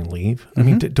come in and leave? I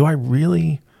mean, do I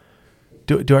really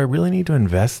need to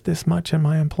invest this much in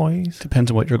my employees? Depends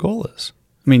on what your goal is.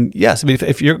 I mean, yes. I mean,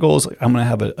 if your goal is I'm going to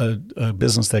have a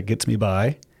business that gets me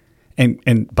by,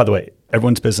 and by the way,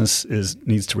 everyone's business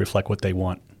needs to reflect what they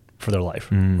want for their life,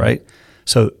 right?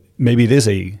 So maybe it is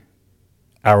a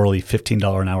hourly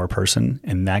 $15 an hour person,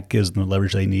 and that gives them the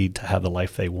leverage they need to have the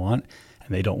life they want,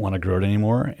 and they don't want to grow it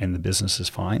anymore, and the business is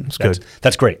fine. That's good.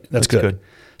 That's great. That's good.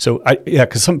 So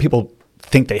because some people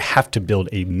think they have to build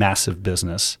a massive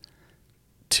business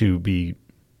to be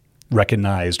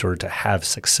recognized or to have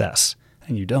success,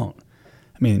 and you don't.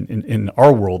 I mean, in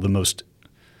our world, the most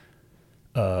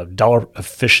dollar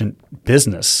efficient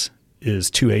business is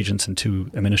 2 agents and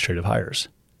 2 administrative hires.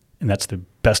 And that's the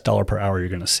best dollar per hour you're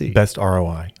going to see. Best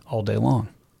ROI. All day long.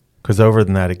 Because over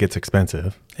than that, it gets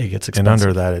expensive. It gets expensive. And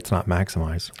under that, it's not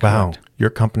maximized. Correct. Wow. Your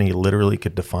company literally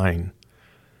could define,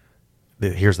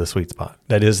 here's the sweet spot.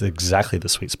 That is exactly the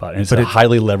sweet spot. And it's a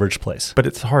highly leveraged place. But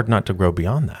it's hard not to grow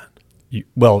beyond that.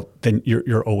 Then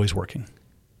you're always working.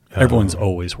 Everyone's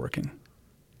always working.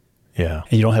 Yeah.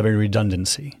 And you don't have any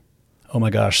redundancy. Oh my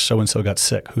gosh, so-and-so got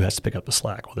sick. Who has to pick up the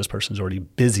slack? Well, this person's already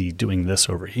busy doing this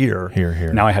over here.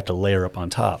 Here. Now I have to layer up on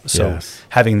top. So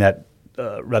having that,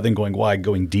 rather than going wide,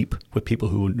 going deep with people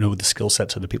who know the skill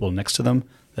sets of the people next to them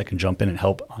that can jump in and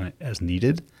help on it as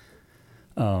needed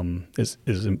is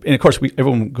and of course,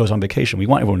 everyone goes on vacation. We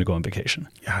want everyone to go on vacation.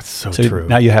 Yeah, it's so true.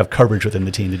 Now you have coverage within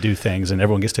the team to do things, and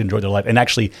everyone gets to enjoy their life. And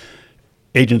actually,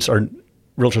 realtors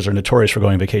are notorious for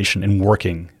going on vacation and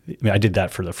working. I mean, I did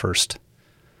that for the first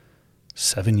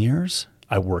 7 years.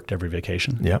 I worked every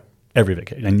vacation. Yep. Every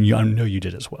vacation. And I know you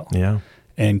did as well. Yeah.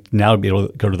 And now to be able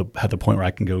to go to have the point where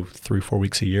I can go 3-4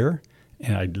 weeks a year,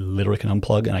 and I literally can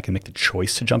unplug, and I can make the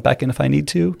choice to jump back in if I need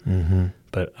to. Mm-hmm.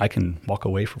 But I can walk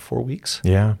away for 4 weeks.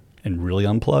 Yeah. And really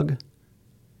unplug.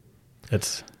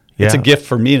 It's a gift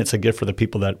for me, and it's a gift for the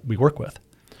people that we work with.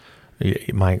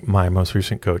 My most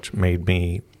recent coach made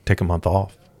me take a month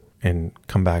off and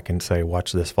come back and say,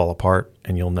 watch this fall apart,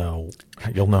 and you'll know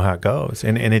how it goes.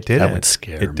 And it didn't. That would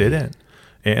scare me. It didn't.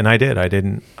 And I did.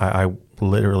 I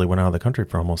literally went out of the country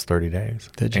for almost 30 days.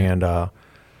 Did you?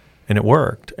 And it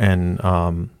worked. And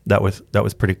that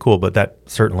was pretty cool. But that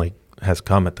certainly has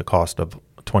come at the cost of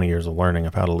 20 years of learning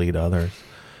of how to lead others.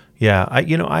 Yeah.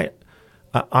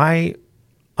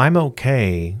 I'm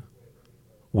okay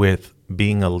with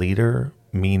being a leader,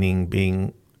 meaning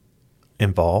being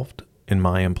involved in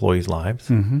my employees'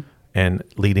 lives and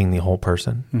leading the whole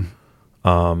person.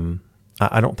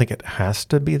 I don't think it has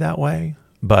to be that way,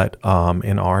 but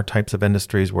in our types of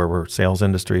industries where we're sales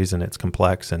industries and it's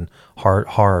complex and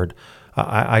hard,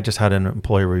 I just had an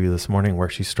employee review this morning where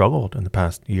she struggled in the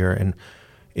past year, and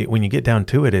when you get down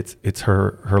to it, it's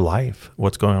her life,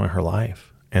 what's going on in her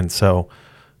life, and so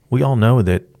we all know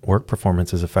that work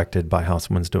performance is affected by how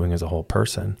someone's doing as a whole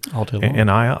person. All day long. And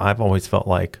I've always felt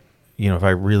like, if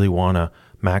I really want to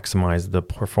maximize the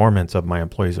performance of my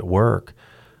employees at work,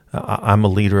 I'm a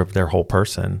leader of their whole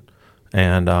person.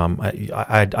 And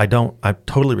I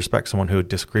totally respect someone who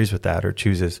disagrees with that or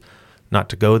chooses not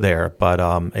to go there. But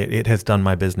it has done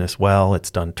my business well.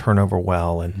 It's done turnover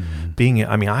well. And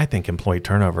I think employee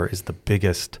turnover is the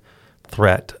biggest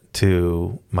threat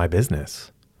to my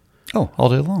business. Oh, all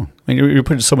day long. I mean, you're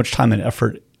putting so much time and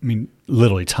effort. I mean,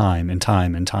 literally time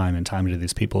into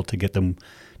these people to get them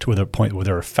to the point where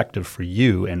they're effective for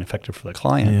you and effective for the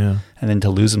client. Yeah. And then to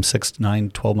lose them 6,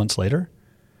 9, 12 months later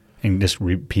and just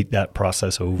repeat that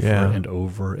process over and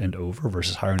over and over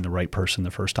versus hiring the right person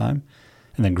the first time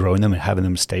and then growing them and having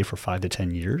them stay for 5 to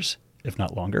 10 years, if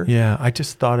not longer. Yeah. I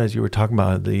just thought as you were talking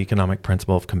about the economic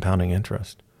principle of compounding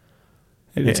interest.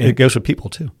 It goes with people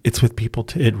too. It's with people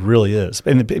too. It really is.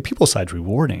 And the people side's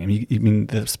rewarding. I mean,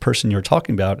 this person you're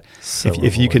talking about,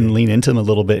 if you can lean into them a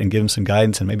little bit and give them some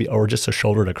guidance and maybe, or just a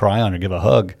shoulder to cry on or give a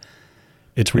hug,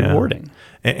 it's rewarding.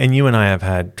 And you and I have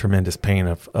had tremendous pain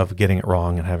of getting it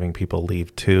wrong and having people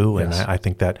leave too. And I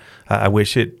think that I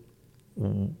wish it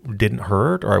didn't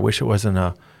hurt, or I wish it wasn't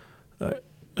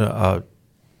a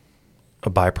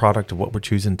byproduct of what we're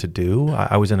choosing to do.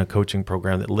 I was in a coaching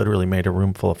program that literally made a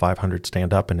room full of 500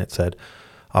 stand up, and it said,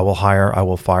 I will hire, I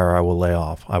will fire, I will lay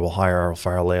off. I will hire, I will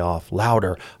fire, lay off.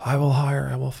 Louder, I will hire,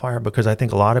 I will fire. Because I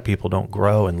think a lot of people don't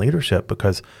grow in leadership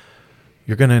because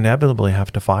you're going to inevitably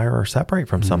have to fire or separate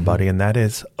from somebody, and that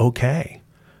is okay.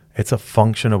 It's a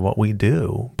function of what we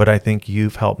do. But I think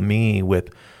you've helped me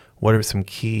with what are some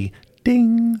key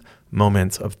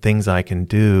moments of things I can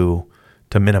do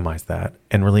to minimize that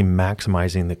and really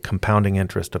maximizing the compounding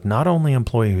interest of not only an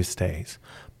employee who stays,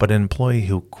 but an employee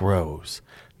who grows.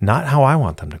 Not how I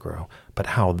want them to grow, but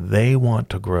how they want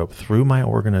to grow through my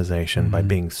organization by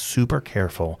being super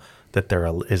careful that there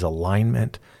is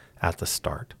alignment at the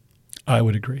start. I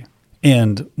would agree.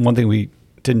 And one thing we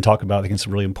didn't talk about, I think it's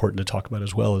really important to talk about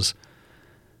as well, is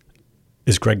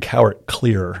Greg Cowart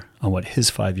clear on what his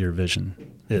 5-year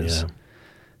vision is?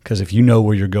 Because if you know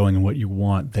where you're going and what you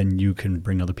want, then you can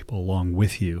bring other people along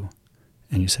with you.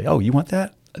 And you say, oh, you want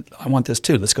that? I want this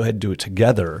too. Let's go ahead and do it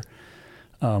together.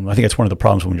 I think that's one of the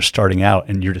problems when you're starting out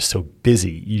and you're just so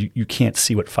busy. You can't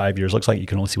see what 5 years looks like. You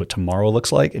can only see what tomorrow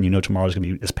looks like. And you know tomorrow is going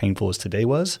to be as painful as today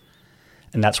was.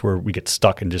 And that's where we get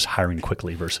stuck in just hiring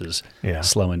quickly versus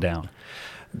slowing down.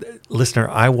 Listener,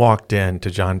 I walked into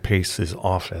John Pace's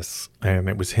office, and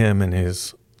it was him and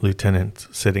his lieutenant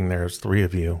sitting there. As 3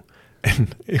 of you.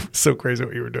 And it was so crazy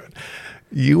what you were doing.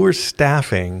 You were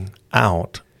staffing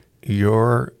out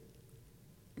your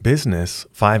business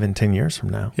 5 and 10 years from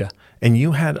now. Yeah. And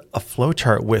you had a flow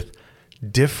chart with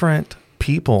different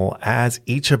people as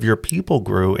each of your people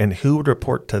grew and who would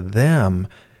report to them.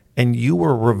 And you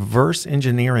were reverse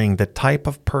engineering the type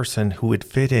of person who would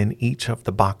fit in each of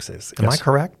the boxes. Am I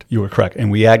correct? You were correct. And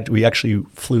we actually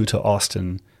flew to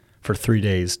Austin for 3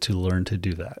 days to learn to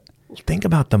do that. Think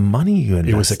about the money you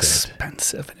invested. It was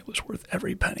expensive and it was worth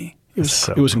every penny. It was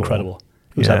so it was cool. Incredible.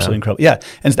 It was absolutely incredible. Yeah,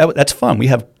 and that's fun. We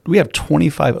have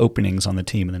 25 openings on the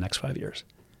team in the next 5 years.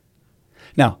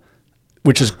 Now,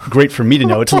 which is great for me to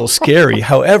know. It's a little scary.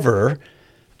 However,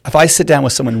 if I sit down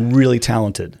with someone really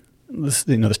talented, this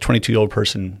 22-year-old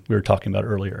person we were talking about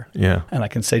earlier, and I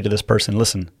can say to this person,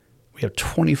 listen, we have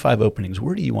 25 openings.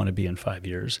 Where do you want to be in 5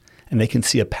 years? And they can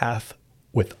see a path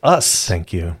with us.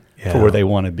 Thank you. For where they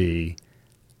want to be.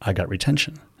 I got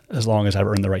retention as long as I've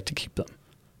earned the right to keep them.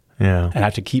 Yeah. And I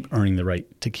have to keep earning the right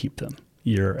to keep them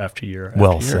year after year.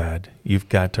 Well said. You've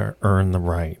got to earn the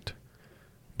right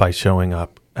by showing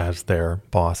up as their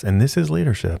boss. And this is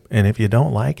leadership. And if you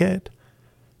don't like it,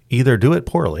 either do it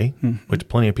poorly, which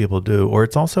plenty of people do, or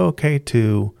it's also okay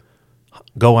to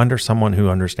go under someone who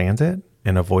understands it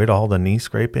and avoid all the knee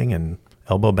scraping and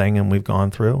elbow banging we've gone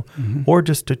through, or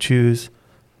just to choose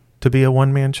to be a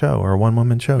one-man show or a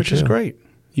one-woman show, which is great.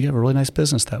 You have a really nice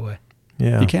business that way.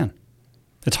 Yeah. You can.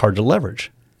 It's hard to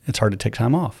leverage. It's hard to take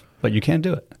time off, but you can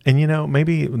do it. And,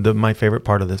 maybe my favorite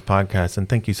part of this podcast, and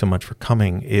thank you so much for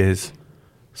coming, is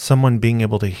someone being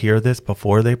able to hear this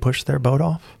before they push their boat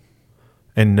off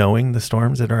and knowing the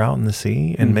storms that are out in the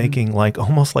sea and making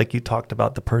almost like you talked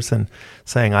about the person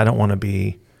saying, I don't want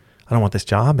this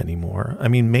job anymore. I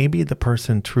mean, maybe the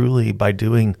person truly, by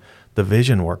doing the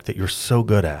vision work that you're so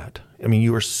good at,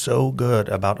 you are so good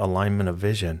about alignment of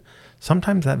vision.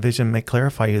 Sometimes that vision may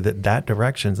clarify you that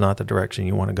direction is not the direction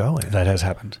you want to go in. That has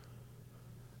happened.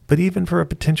 But even for a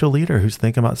potential leader who's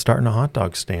thinking about starting a hot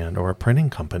dog stand or a printing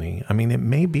company, it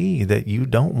may be that you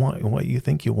don't want what you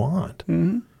think you want.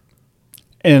 Mm-hmm.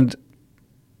 And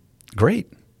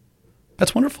great.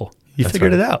 That's wonderful. You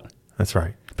figured it out. That's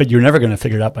right. But you're never going to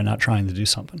figure it out by not trying to do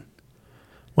something.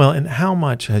 Well, and how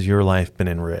much has your life been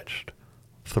enriched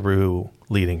through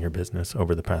leading your business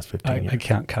over the past 15 years? I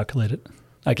can't calculate it.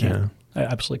 I can't. I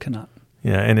absolutely cannot.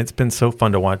 Yeah, and it's been so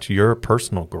fun to watch your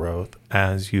personal growth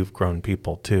as you've grown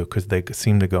people too, because they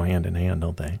seem to go hand in hand,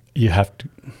 don't they? You have to.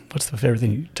 What's the favorite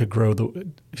thing to grow?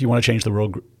 If you want to change the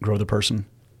world, grow the person.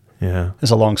 Yeah,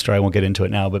 it's a long story. I won't get into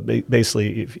it now, but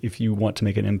basically, if you want to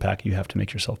make an impact, you have to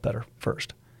make yourself better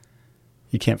first.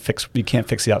 You can't fix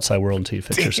the outside world until you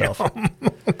fix yourself.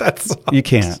 That's awesome. You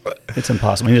can't. It's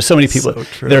impossible. There's so many people.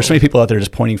 There are so many people out there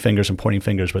just pointing fingers,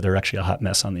 but they're actually a hot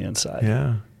mess on the inside.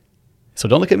 Yeah. So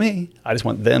don't look at me. I just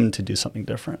want them to do something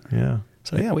different. Yeah.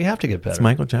 So we have to get better. It's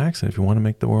Michael Jackson. If you want to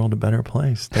make the world a better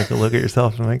place, take a look at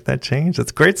yourself and make that change.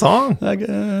 That's a great song.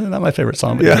 Not my favorite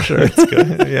song, but sure. It's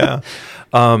good. Yeah.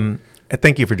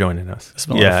 Thank you for joining us. It's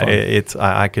been a lot of fun.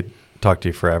 I could talk to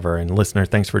you forever. And listener,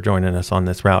 thanks for joining us on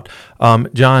this route.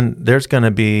 John, there's going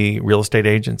to be real estate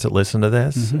agents that listen to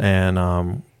this, and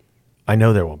I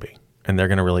know there will be, and they're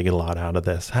going to really get a lot out of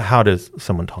this. How does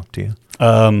someone talk to you?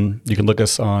 You can look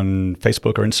us on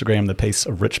Facebook or Instagram. The Pace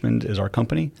of Richmond is our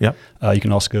company. Yep. You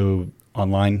can also go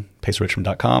online,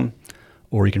 paceofrichmond.com,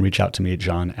 or you can reach out to me at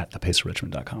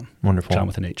john@thepaceofrichmond.com. Wonderful. John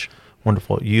with an H.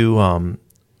 Wonderful. You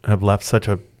have left such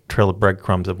a trail of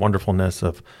breadcrumbs of wonderfulness,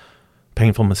 of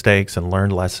painful mistakes and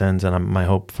learned lessons. And my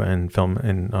hope in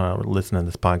listening to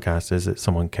this podcast is that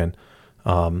someone can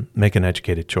make an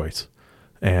educated choice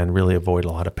and really avoid a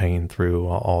lot of pain through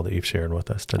all that you've shared with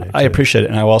us today. I appreciate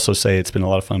it. And I will also say it's been a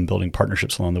lot of fun building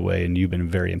partnerships along the way, and you've been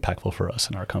very impactful for us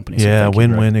in our company. So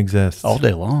win-win exists. All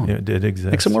day long. It exists.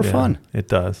 Makes it more fun. It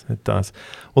does.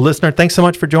 Well, listener, thanks so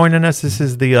much for joining us. This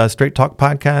is the Straight Talk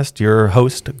Podcast. Your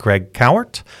host, Greg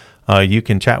Cowart. You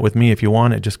can chat with me if you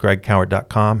want at just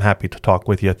gregcowart.com. Happy to talk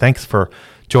with you. Thanks for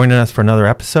joining us for another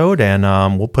episode, and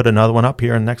we'll put another one up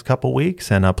here in the next couple of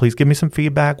weeks. And please give me some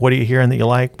feedback. What are you hearing that you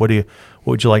like? What do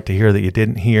What would you like to hear that you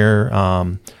didn't hear?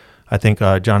 I think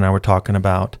John and I were talking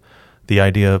about the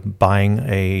idea of buying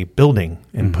a building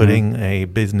and putting a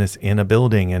business in a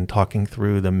building and talking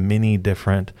through the many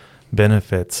different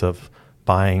benefits of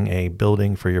buying a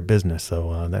building for your business.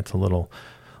 So that's a little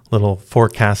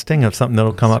forecasting of something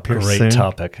that'll come up here soon. Great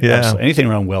topic. Yeah. Absolutely. Anything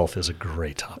around wealth is a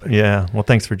great topic. Yeah. Well,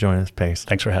 thanks for joining us, Pace.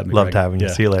 Thanks for having me. Loved Greg. having you.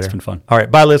 Yeah, See you later. It's been fun. All right.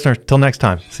 Bye, listeners. Till next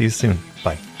time. See you soon.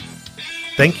 Bye.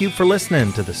 Thank you for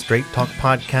listening to the Straight Talk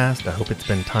Podcast. I hope it's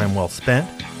been time well spent.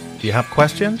 If you have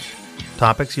questions,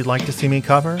 topics you'd like to see me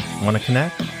cover, want to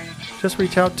connect, just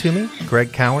reach out to me,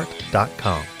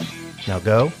 gregcowart.com. Now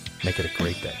go, make it a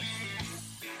great day.